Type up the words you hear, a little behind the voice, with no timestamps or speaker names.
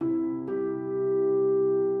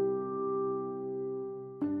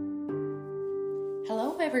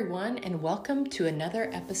everyone, and welcome to another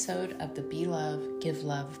episode of the Be Love, Give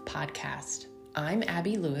Love podcast. I'm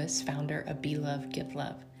Abby Lewis, founder of Be Love, Give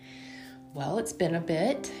Love. Well, it's been a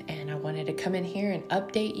bit, and I wanted to come in here and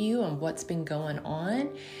update you on what's been going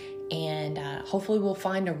on, and hopefully we'll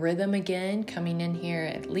find a rhythm again, coming in here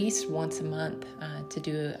at least once a month to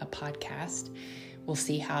do a podcast. We'll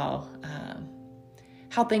see how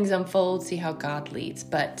things unfold, see how God leads,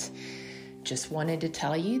 but just wanted to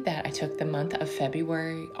tell you that I took the month of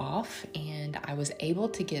February off and I was able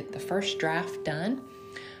to get the first draft done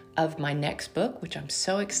of my next book, which I'm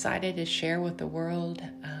so excited to share with the world.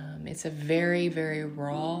 It's a very, very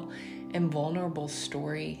raw and vulnerable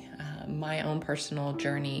story, my own personal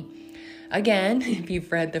journey. Again, if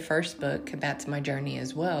you've read the first book, that's my journey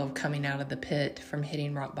as well, coming out of the pit from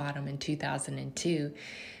hitting rock bottom in 2002.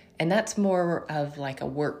 And that's more of like a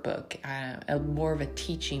workbook, more of a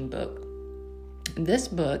teaching book. This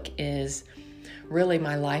book is really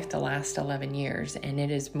my life the last 11 years, and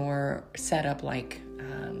it is more set up like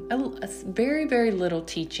a very, very little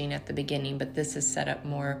teaching at the beginning, but this is set up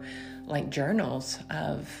more like journals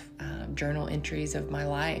of journal entries of my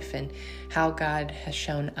life and how God has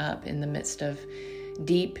shown up in the midst of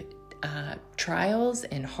deep trials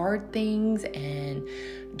and hard things and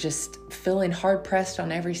just feeling hard pressed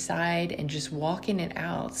on every side and just walking it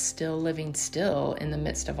out, still living still in the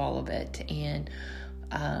midst of all of it. And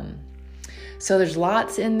so there's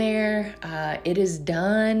lots in there. It is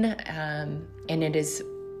done, and it is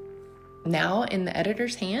now in the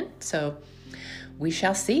editor's hand. So we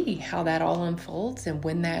shall see how that all unfolds and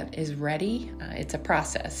when that is ready. It's a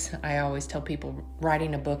process. I always tell people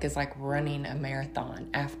writing a book is like running a marathon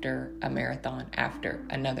after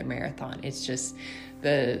another marathon. It's just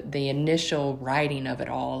the initial writing of it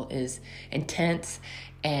all is intense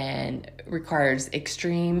and requires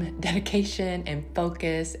extreme dedication and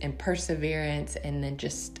focus and perseverance. And then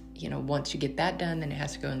just, once you get that done, then it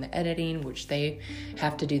has to go in the editing, which they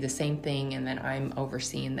have to do the same thing. And then I'm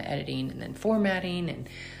overseeing the editing and then formatting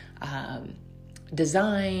and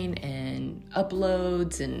design and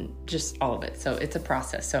uploads and just all of it. So it's a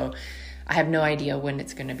process. So I have no idea when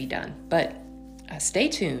it's going to be done, but stay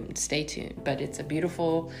tuned. But it's a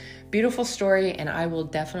beautiful, beautiful story. And I will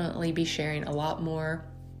definitely be sharing a lot more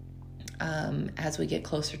as we get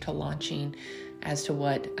closer to launching as to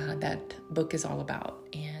what that book is all about.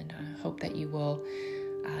 And I hope that you will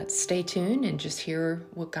stay tuned and just hear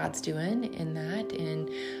what God's doing in that. And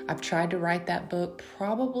I've tried to write that book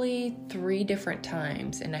probably 3 different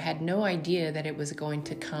times, and I had no idea that it was going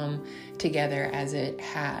to come together as it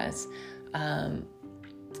has.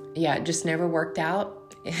 It just never worked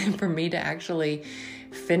out for me to actually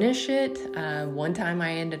finish it. One time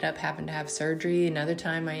I ended up having to have surgery. Another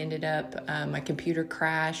time I ended up, my computer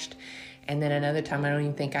crashed. And then another time I don't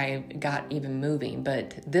even think I got even moving.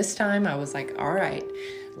 But this time I was like, all right,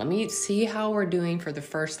 let me see how we're doing for the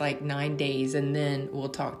first 9 days. And then we'll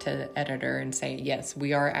talk to the editor and say, yes,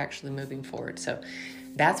 we are actually moving forward. So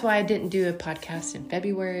that's why I didn't do a podcast in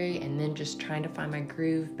February, and then just trying to find my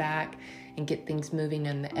groove back and get things moving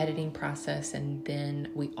in the editing process. And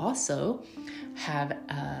then we also have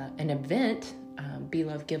an event, Be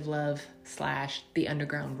Love, Give Love / the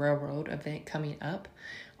Underground Railroad event coming up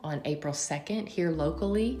on April 2nd here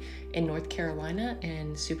locally in North Carolina,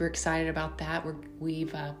 and super excited about that.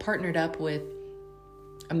 We've partnered up with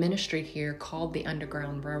a ministry here called the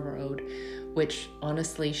Underground Railroad, which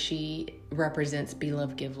honestly, she represents Be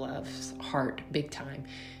Love, Give Love's heart big time.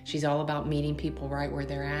 She's all about meeting people right where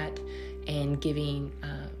they're at and giving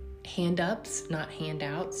hand-ups, not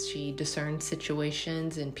handouts. She discerns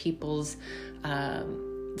situations and people's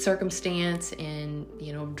circumstance and,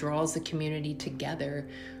 draws the community together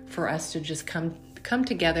for us to just come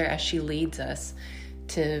together as she leads us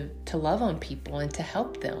to love on people and to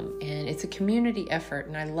help them. And it's a community effort,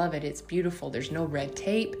 and I love it. It's beautiful. There's no red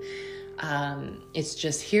tape. It's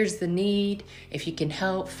just, here's the need. If you can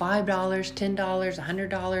help, $5, $10, $100,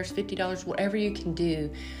 $50, whatever you can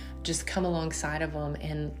do, just come alongside of them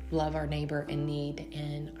and love our neighbor in need.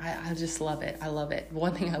 And I just love it. I love it.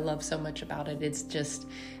 One thing I love so much about it, it's just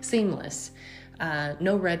seamless.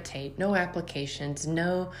 No red tape, no applications,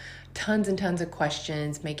 no tons and tons of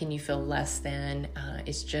questions making you feel less than.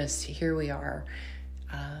 It's just, here we are,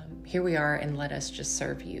 and let us just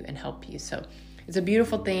serve you and help you. So it's a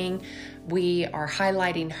beautiful thing. We are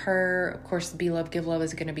highlighting her. Of course, Be Love, Give Love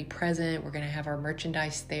is going to be present. We're going to have our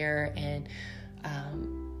merchandise there and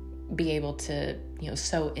be able to,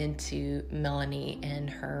 sow into Melanie and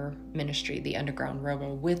her ministry, the Underground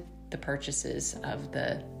Railroad, with the purchases of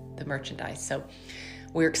the merchandise. So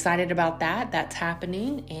we're excited about that. That's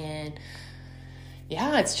happening. And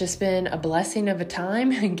yeah, it's just been a blessing of a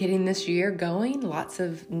time getting this year going. Lots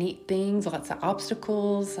of neat things, lots of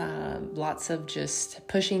obstacles, lots of just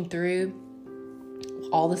pushing through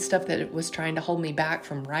all the stuff that was trying to hold me back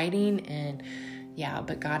from writing. And yeah,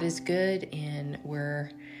 but God is good, and we're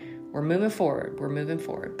moving forward. We're moving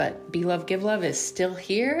forward. But Be Love, Give Love is still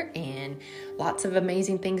here, and lots of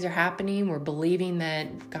amazing things are happening. We're believing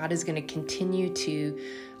that God is going to continue to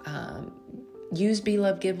use Be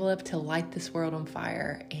Love, Give Love to light this world on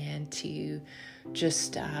fire, and to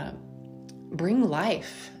just bring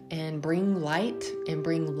life and bring light and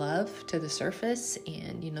bring love to the surface.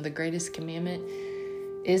 And, the greatest commandment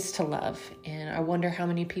is to love. And I wonder how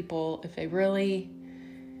many people, if they really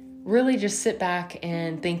just sit back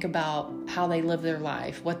and think about how they live their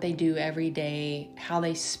life, what they do every day, how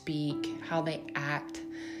they speak, how they act,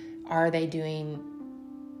 are they doing,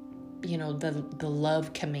 the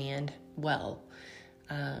love command well?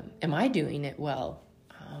 Am I doing it well?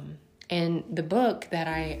 And the book that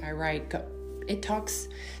I write,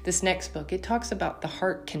 this next book, it talks about the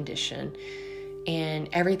heart condition and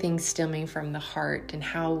everything stemming from the heart, and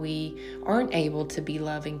how we aren't able to be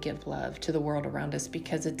love and give love to the world around us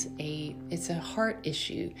because it's a heart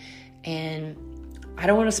issue. And I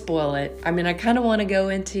don't want to spoil it. I mean, I kind of want to go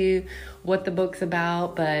into what the book's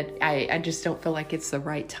about, but I just don't feel like it's the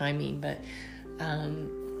right timing. But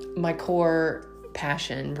my core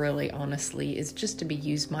passion, really, honestly, is just to be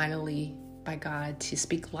used mightily by God to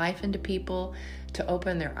speak life into people, to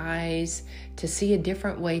open their eyes, to see a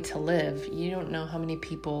different way to live. You don't know how many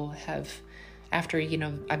people have, after,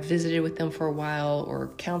 I've visited with them for a while or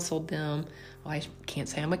counseled them. Well, I can't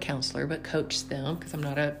say I'm a counselor, but coached them, because I'm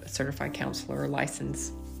not a certified counselor or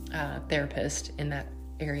licensed therapist in that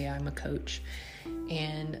area. I'm a coach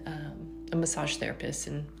and a massage therapist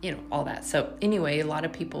and, all that. So anyway, a lot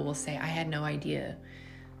of people will say, I had no idea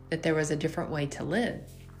that there was a different way to live.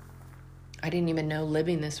 I didn't even know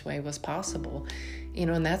living this way was possible,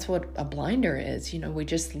 and that's what a blinder is. We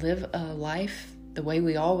just live a life the way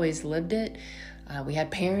we always lived it. We had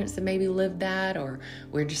parents that maybe lived that, or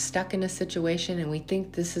we're just stuck in a situation and we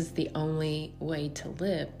think this is the only way to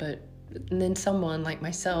live. But then someone like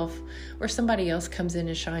myself or somebody else comes in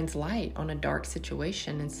and shines light on a dark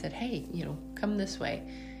situation and said, hey, come this way.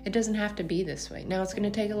 It doesn't have to be this way. Now, it's going to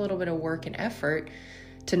take a little bit of work and effort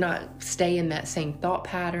to not stay in that same thought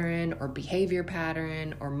pattern or behavior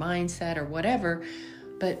pattern or mindset or whatever,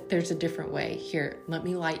 but there's a different way. Here, let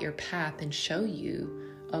me light your path and show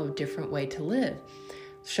you a different way to live,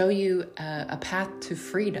 show you a path to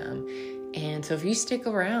freedom. And so if you stick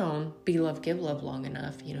around Be Love, Give Love long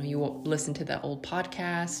enough, you will listen to that old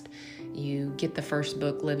podcast, you get the first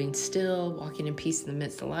book, Living Still, Walking in Peace in the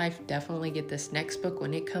Midst of Life, definitely get this next book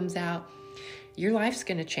when it comes out. Your life's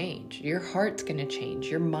going to change. Your heart's going to change.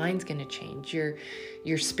 Your mind's going to change.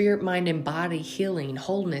 Your spirit, mind, and body healing,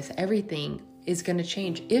 wholeness, everything is going to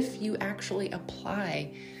change if you actually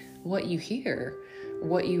apply what you hear,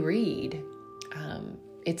 what you read.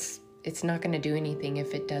 It's not going to do anything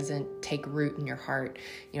if it doesn't take root in your heart.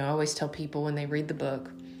 I always tell people when they read the book,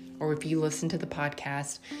 or if you listen to the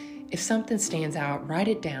podcast, if something stands out, write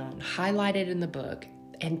it down, highlight it in the book,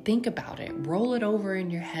 and think about it. Roll it over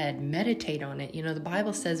in your head. Meditate on it. The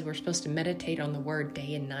Bible says we're supposed to meditate on the word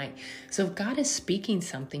day and night. So if God is speaking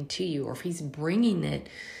something to you, or if he's bringing it,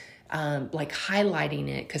 like highlighting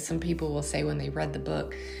it, because some people will say when they read the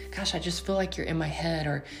book, gosh, I just feel like you're in my head,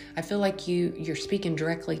 or I feel like you're speaking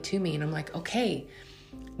directly to me. And I'm like, okay,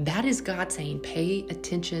 that is God saying, pay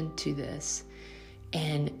attention to this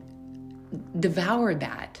and devour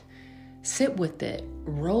that. Sit with it,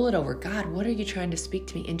 roll it over. God, what are you trying to speak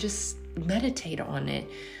to me? And just meditate on it,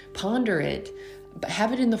 ponder it,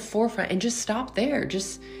 have it in the forefront, and just stop there.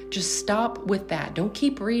 Just stop with that. Don't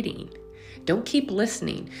keep reading. Don't keep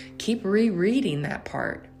listening. Keep rereading that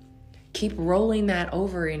part. Keep rolling that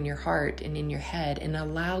over in your heart and in your head, and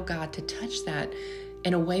allow God to touch that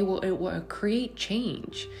in a way where it will create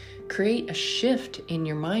change, create a shift in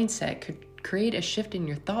your mindset, create a shift in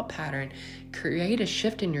your thought pattern, create a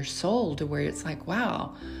shift in your soul to where it's like,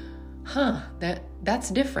 wow, that's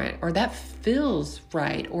different, or that feels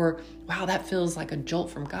right, or wow, that feels like a jolt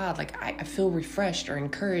from God. Like I feel refreshed or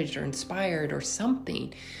encouraged or inspired or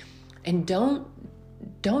something. And don't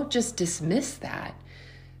just dismiss that,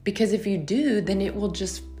 because if you do, then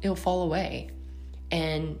it'll fall away,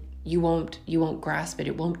 and you won't grasp it.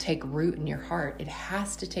 It won't take root in your heart. It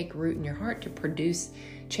has to take root in your heart to produce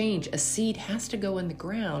change. A seed has to go in the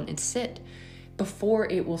ground and sit before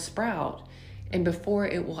it will sprout and before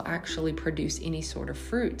it will actually produce any sort of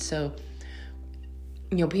fruit. So,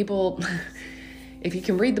 people, if you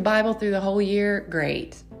can read the Bible through the whole year,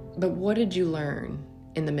 great. But what did you learn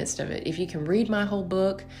in the midst of it? If you can read my whole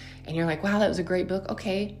book and you're like, wow, that was a great book.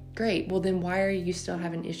 Okay, great. Well, then why are you still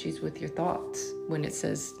having issues with your thoughts when it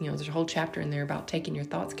says, there's a whole chapter in there about taking your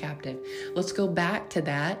thoughts captive? Let's go back to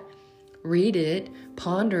that, read it,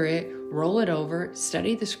 ponder it, roll it over,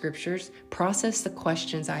 study the scriptures, process the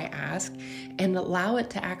questions I ask, and allow it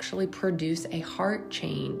to actually produce a heart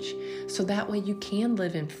change. So that way you can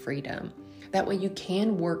live in freedom. That way you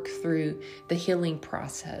can work through the healing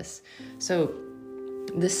process. So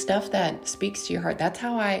this stuff that speaks to your heart, that's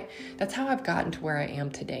how I've gotten to where I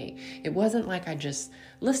am today. It wasn't like I just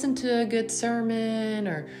listened to a good sermon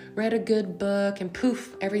or read a good book and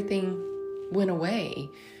poof, everything went away.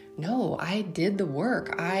 No, I did the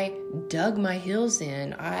work. I dug my heels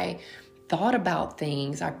in. I thought about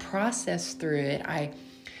things. I processed through it. I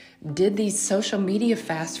did these social media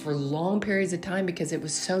fasts for long periods of time because it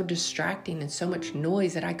was so distracting and so much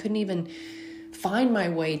noise that I couldn't even find my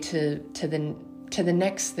way to the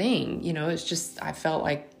next thing. It's just, I felt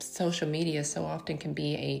like social media so often can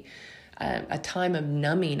be a time of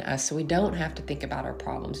numbing us so we don't have to think about our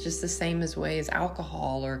problems, just the same way as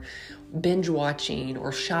alcohol or binge watching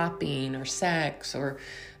or shopping or sex or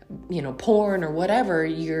porn or whatever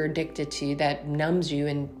you're addicted to that numbs you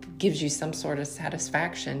and gives you some sort of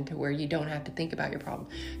satisfaction to where you don't have to think about your problem.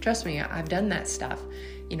 Trust me, I've done that stuff.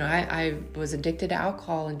 I was addicted to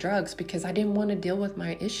alcohol and drugs because I didn't want to deal with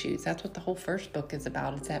my issues. That's what the whole first book is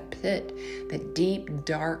about. It's that pit, that deep,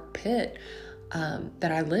 dark pit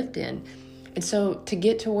that I lived in. And so to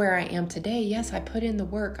get to where I am today, yes, I put in the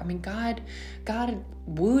work. I mean, God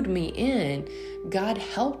wooed me in. God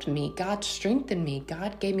helped me. God strengthened me.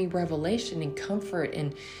 God gave me revelation and comfort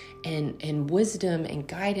and wisdom and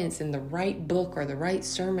guidance and the right book or the right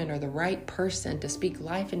sermon or the right person to speak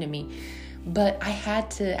life into me. But I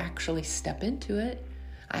had to actually step into it.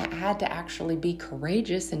 I had to actually be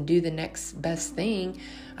courageous and do the next best thing.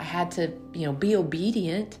 I had to, be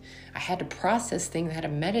obedient. I had to process things. I had to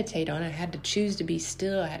meditate on it. I had to choose to be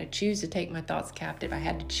still. I had to choose to take my thoughts captive. I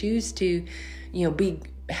had to choose to,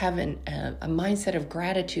 have a mindset of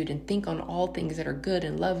gratitude and think on all things that are good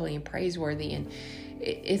and lovely and praiseworthy. And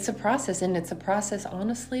it's a process. And it's a process,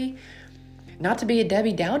 honestly, not to be a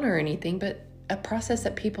Debbie Downer or anything, but a process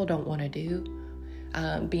that people don't want to do.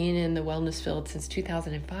 Being in the wellness field since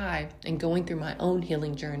 2005 and going through my own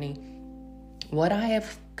healing journey, what I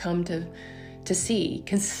have come to see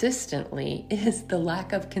consistently is the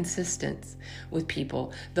lack of consistency with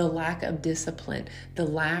people, the lack of discipline, the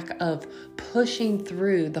lack of pushing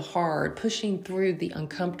through the hard, pushing through the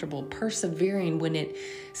uncomfortable, persevering when it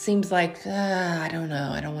seems like, I don't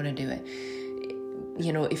know, I don't want to do it.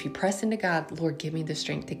 If you press into God, Lord, give me the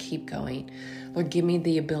strength to keep going. Lord, give me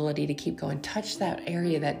the ability to keep going. Touch that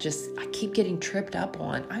area that I keep getting tripped up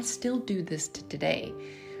on. I still do this to today.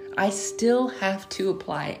 I still have to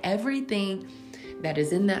apply everything that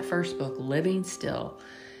is in that first book, Living Still.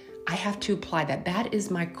 I have to apply that. That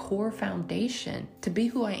is my core foundation to be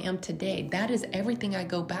who I am today. That is everything I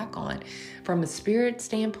go back on from a spirit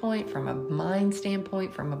standpoint, from a mind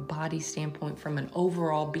standpoint, from a body standpoint, from an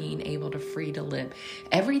overall being able to free to live.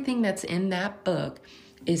 Everything that's in that book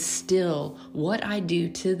is still what I do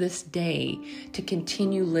to this day to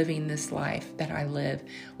continue living this life that I live,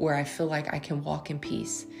 where I feel like I can walk in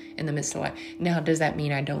peace in the midst of life. Now, does that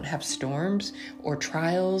mean I don't have storms or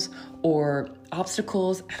trials or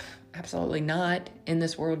obstacles? Absolutely not. In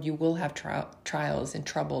this world, you will have trials and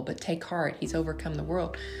trouble, but take heart. He's overcome the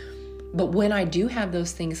world. But when I do have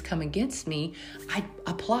those things come against me, I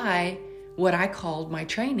apply what I called my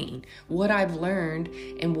training, what I've learned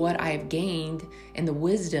and what I've gained and the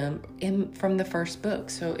wisdom from the first book.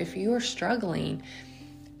 So if you are struggling,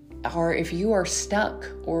 or if you are stuck,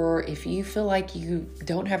 or if you feel like you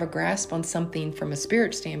don't have a grasp on something from a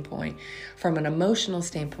spirit standpoint, from an emotional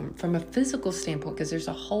standpoint, from a physical standpoint, because there's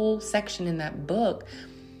a whole section in that book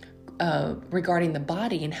regarding the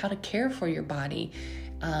body and how to care for your body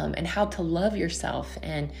and how to love yourself.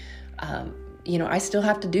 And I still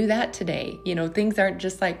have to do that today. Things aren't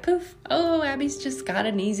just like, poof, oh, Abby's just got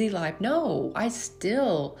an easy life. No, I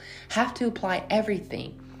still have to apply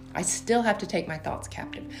everything. I still have to take my thoughts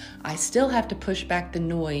captive. I still have to push back the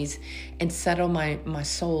noise and settle my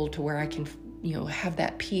soul to where I can, have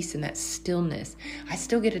that peace and that stillness. I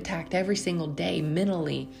still get attacked every single day,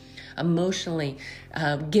 mentally, emotionally,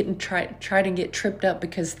 try to get tripped up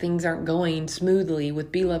because things aren't going smoothly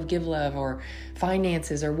with Be Love, Give Love, or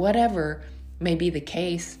finances, or whatever may be the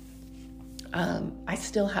case. I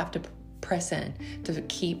still have to press in to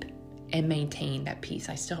keep and maintain that peace.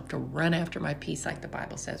 I still have to run after my peace, like the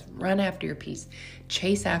Bible says. Run after your peace.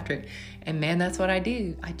 Chase after it. And man, that's what I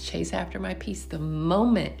do. I chase after my peace. The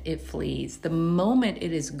moment it flees, the moment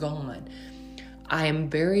it is gone, I am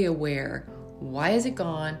very aware. Why is it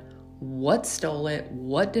gone? What stole it?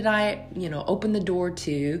 What did I, open the door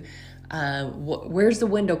to? Where's the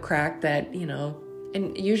window crack that,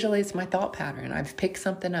 and usually it's my thought pattern. I've picked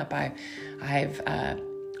something up.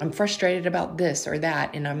 I'm frustrated about this or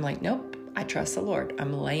that. And I'm like, nope, I trust the Lord.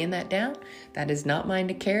 I'm laying that down. That is not mine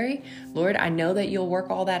to carry. Lord, I know that you'll work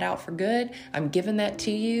all that out for good. I'm giving that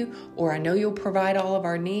to you. Or I know you'll provide all of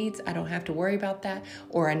our needs. I don't have to worry about that.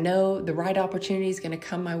 Or I know the right opportunity is going to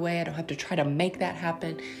come my way. I don't have to try to make that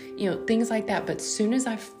happen. Things like that. But as soon as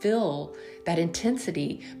I feel that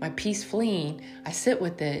intensity, my peace fleeing, I sit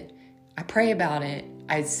with it. I pray about it.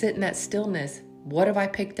 I sit in that stillness. What have I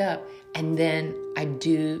picked up? And then I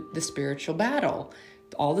do the spiritual battle.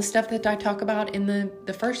 All the stuff that I talk about in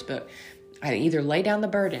the first book. I either lay down the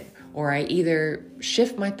burden, or I either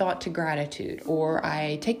shift my thought to gratitude, or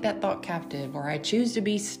I take that thought captive, or I choose to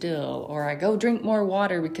be still, or I go drink more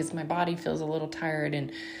water because my body feels a little tired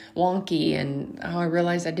and wonky, and I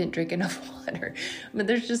realize I didn't drink enough water. But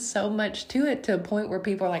there's just so much to it, to a point where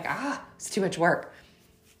people are like, it's too much work.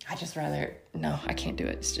 I can't do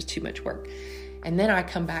it. It's just too much work. And then I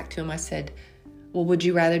come back to him. I said, well, would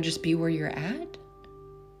you rather just be where you're at?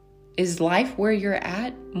 Is life where you're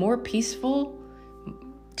at more peaceful,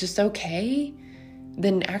 just okay,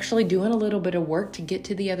 than actually doing a little bit of work to get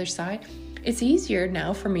to the other side? It's easier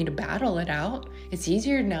now for me to battle it out. It's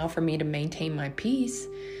easier now for me to maintain my peace.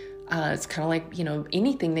 It's kind of like,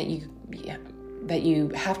 anything that you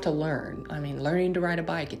have to learn. I mean, learning to ride a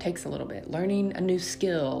bike, it takes a little bit. Learning a new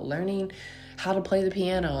skill, learning how to play the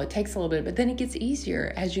piano, it takes a little bit, but then it gets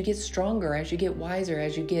easier as you get stronger, as you get wiser,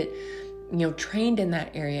 as you get, trained in that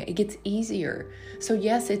area, it gets easier. So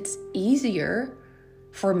yes, it's easier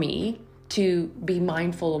for me to be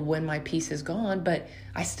mindful of when my peace is gone, but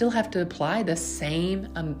I still have to apply the same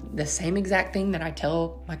exact thing that I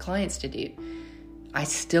tell my clients to do. I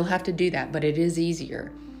still have to do that, but it is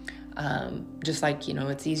easier. Just like,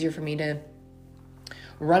 it's easier for me to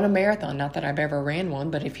run a marathon. Not that I've ever ran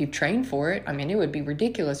one, but if you train for it, it would be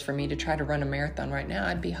ridiculous for me to try to run a marathon right now.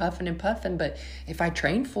 I'd be huffing and puffing, but if I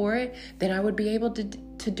trained for it, then I would be able to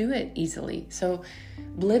do it easily. So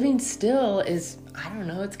living still is,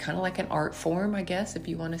 it's kind of like an art form, I guess, if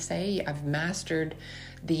you want to say. I've mastered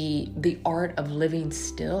the art of living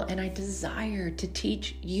still, and I desire to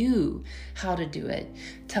teach you how to do it,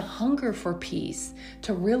 to hunger for peace,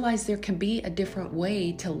 to realize there can be a different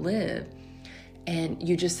way to live. And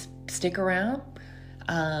you just stick around.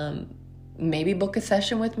 Maybe book a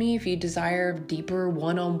session with me if you desire deeper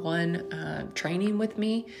one-on-one training with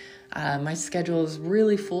me. My schedule is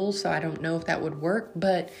really full, so I don't know if that would work,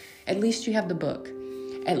 but at least you have the book.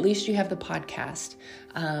 At least you have the podcast.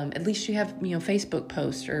 At least you have, Facebook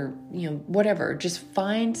posts or, whatever. Just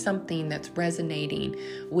find something that's resonating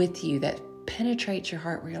with you, that penetrates your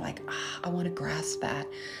heart, where you're like, I want to grasp that.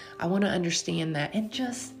 I want to understand that. And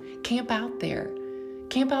just camp out there.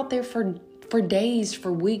 Camp out there for days,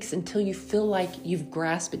 for weeks, until you feel like you've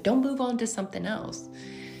grasped it. Don't move on to something else.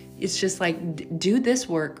 It's just like, do this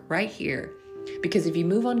work right here. Because if you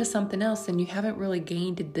move on to something else, then you haven't really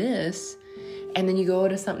gained this. And then you go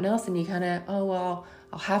to something else and you kind of, I'll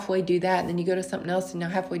halfway do that. And then you go to something else and now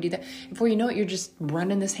halfway do that. Before you know it, you're just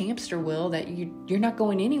running this hamster wheel that you're not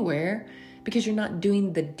going anywhere, because you're not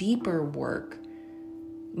doing the deeper work.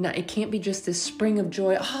 Now, it can't be just this spring of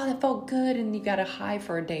joy. That felt good. And you got a high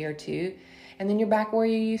for a day or two. And then you're back where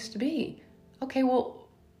you used to be. Okay, well,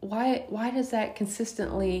 why does that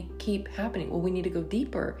consistently keep happening? Well, we need to go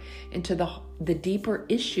deeper into the deeper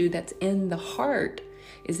issue that's in the heart,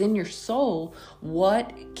 is in your soul.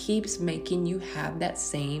 What keeps making you have that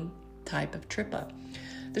same type of trip up?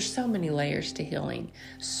 There's so many layers to healing.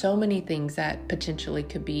 So many things that potentially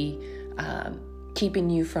could be keeping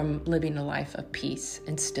you from living a life of peace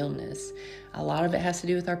and stillness. A lot of it has to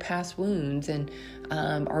do with our past wounds and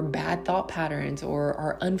our bad thought patterns, or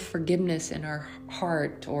our unforgiveness in our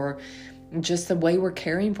heart, or just the way we're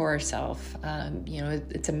caring for ourselves.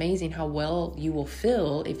 It's amazing how well you will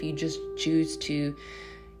feel if you just choose to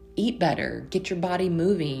eat better, get your body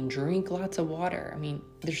moving, drink lots of water.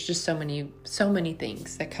 There's just so many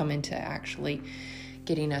things that come into actually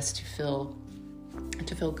getting us to feel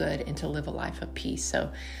good and to live a life of peace.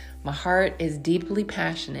 So my heart is deeply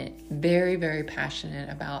passionate, very, very passionate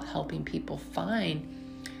about helping people find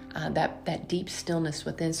that deep stillness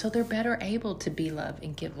within, so they're better able to be love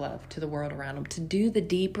and give love to the world around them, to do the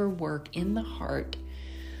deeper work in the heart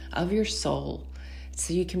of your soul,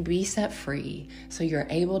 so you can be set free, so you're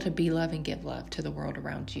able to be love and give love to the world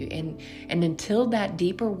around you. And until that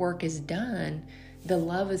deeper work is done, the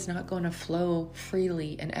love is not going to flow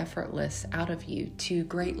freely and effortless out of you to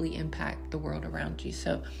greatly impact the world around you.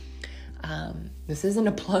 So this isn't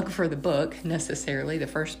a plug for the book necessarily, the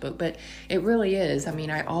first book, but it really is. I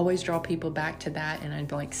mean, I always draw people back to that, and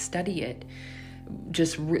I'd like study it.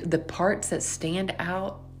 Just the parts that stand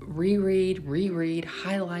out, reread,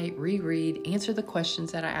 highlight, reread, answer the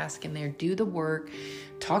questions that I ask in there, do the work,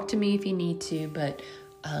 talk to me if you need to, but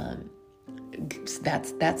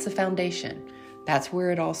that's the foundation. That's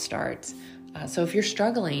where it all starts. So if you're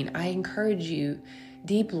struggling, I encourage you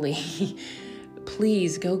deeply,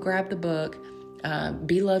 please go grab the book,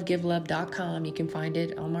 belovegivelove.com. You can find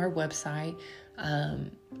it on our website.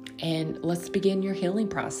 And let's begin your healing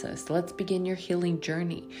process. Let's begin your healing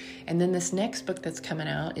journey. And then this next book that's coming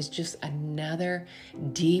out is just another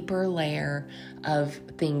deeper layer of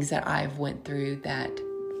things that I've went through that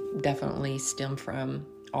definitely stem from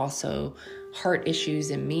also heart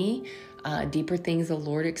issues in me, deeper things the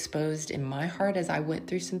Lord exposed in my heart as I went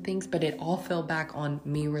through some things, but it all fell back on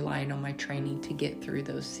me relying on my training to get through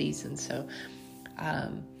those seasons. So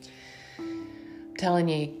I'm telling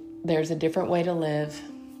you, there's a different way to live.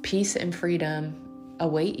 Peace and freedom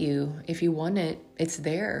await you. If you want it, it's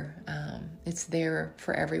there. It's there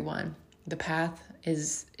for everyone. The path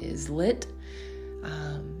is lit.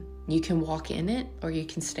 You can walk in it, or you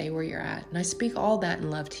can stay where you're at. And I speak all that in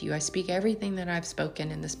love to you. I speak everything that I've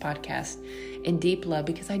spoken in this podcast in deep love,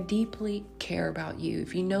 because I deeply care about you.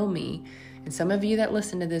 If you know me, and some of you that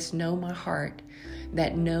listen to this know my heart,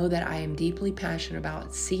 that know that I am deeply passionate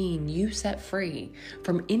about seeing you set free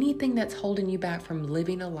from anything that's holding you back from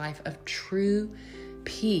living a life of true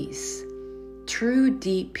peace, true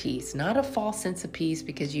deep peace, not a false sense of peace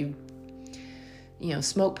because you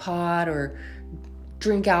smoke pot or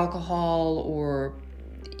drink alcohol or,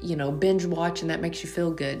 binge watch and that makes you feel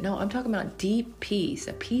good. No, I'm talking about deep peace,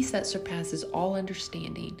 a peace that surpasses all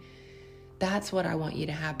understanding. That's what I want you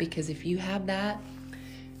to have, because if you have that,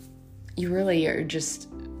 you really are just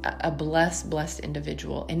a blessed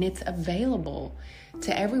individual, and it's available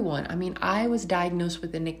to everyone. I mean, I was diagnosed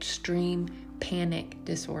with an extreme panic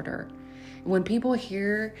disorder. When people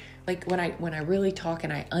hear, like when I really talk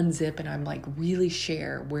and I unzip and I'm like really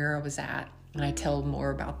share where I was at and I tell more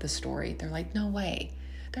about the story, they're like, no way.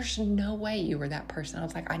 There's no way you were that person. I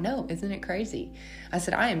was like, I know, isn't it crazy? I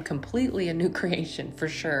said, I am completely a new creation for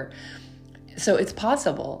sure. So it's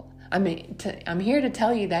possible. I mean, I'm here to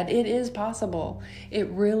tell you that it is possible. It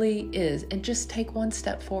really is. And just take one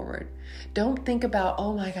step forward. Don't think about,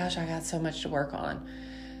 oh my gosh, I got so much to work on,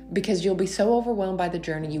 because you'll be so overwhelmed by the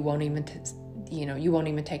journey, you won't even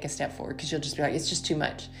take a step forward, because you'll just be like, it's just too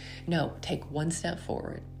much. No, take one step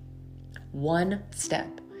forward. One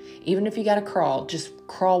step. Even if you got to crawl, just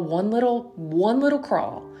crawl one little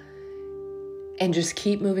crawl, and just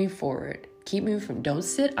keep moving forward. Keep moving from. Don't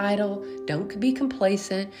sit idle. Don't be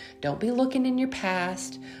complacent. Don't be looking in your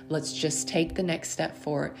past. Let's just take the next step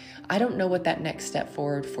forward. I don't know what that next step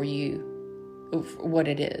forward for you, what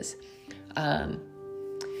it is.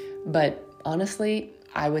 But honestly,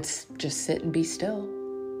 I would just sit and be still,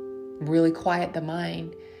 really quiet the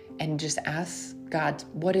mind, and just ask God,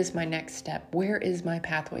 what is my next step? Where is my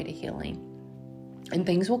pathway to healing? And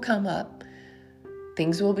things will come up.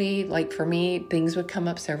 Things will be, like for me, things would come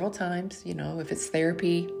up several times. If it's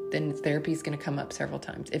therapy, then therapy is going to come up several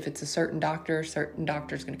times. If it's a certain doctor is going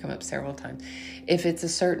to come up several times. If it's a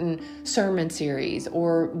certain sermon series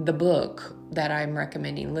or the book that I'm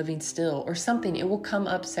recommending, Living Still, or something, it will come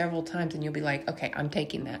up several times and you'll be like, okay, I'm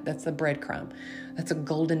taking that. That's the breadcrumb. That's a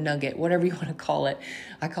golden nugget, whatever you want to call it.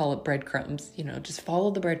 I call it breadcrumbs. Just follow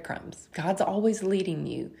the breadcrumbs. God's always leading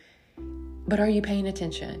you. But are you paying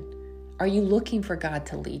attention? Are you looking for God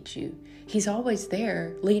to lead you? He's always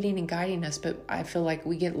there leading and guiding us, but I feel like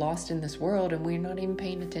we get lost in this world and we're not even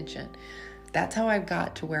paying attention. That's how I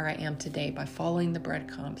got to where I am today, by following the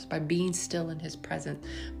breadcrumbs, by being still in His presence,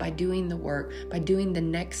 by doing the work, by doing the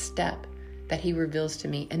next step that He reveals to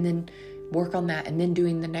me, and then work on that, and then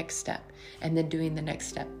doing the next step, and then doing the next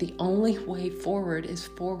step. The only way forward is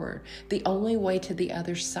forward. The only way to the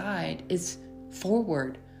other side is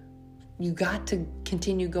forward. You got to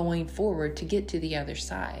continue going forward to get to the other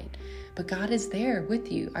side. But God is there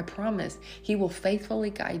with you. I promise. He will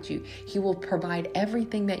faithfully guide you. He will provide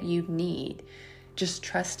everything that you need. Just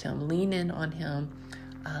trust Him. Lean in on Him.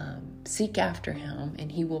 Seek after Him,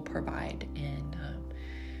 and He will provide. And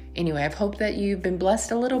anyway, I've hoped that you've been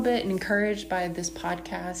blessed a little bit and encouraged by this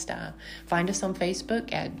podcast. Find us on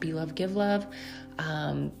Facebook at Be Love Give Love.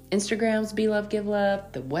 Instagram's Be Love Give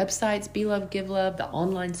Love. The website's Be Love Give Love. The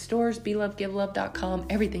online store's BeLoveGiveLove.com.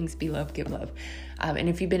 Everything's Be Love Give Love. And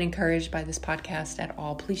if you've been encouraged by this podcast at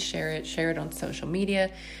all, please share it. Share it on social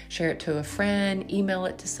media. Share it to a friend. Email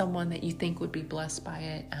it to someone that you think would be blessed by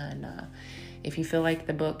it. And if you feel like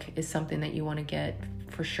the book is something that you want to get,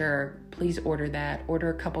 for sure, please order that.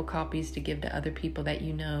 Order a couple copies to give to other people that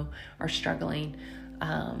you know are struggling.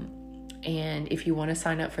 And if you want to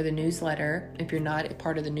sign up for the newsletter, if you're not a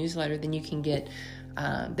part of the newsletter, then you can get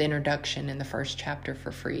the introduction and the first chapter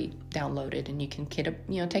for free downloaded, and you can take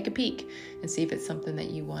a peek and see if it's something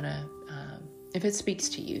that you want to, if it speaks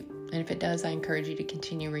to you. And if it does, I encourage you to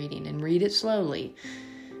continue reading and read it slowly.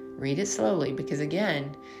 Read it slowly, because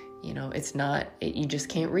again, it's not, you just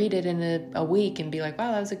can't read it in a week and be like,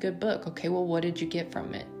 wow, that was a good book. Okay, well, what did you get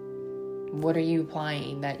from it? What are you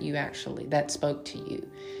applying that spoke to you?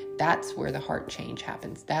 That's where the heart change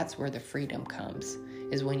happens. That's where the freedom comes,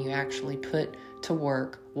 is when you actually put to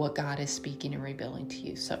work what God is speaking and revealing to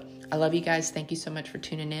you. So I love you guys. Thank you so much for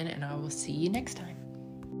tuning in, and I will see you next time.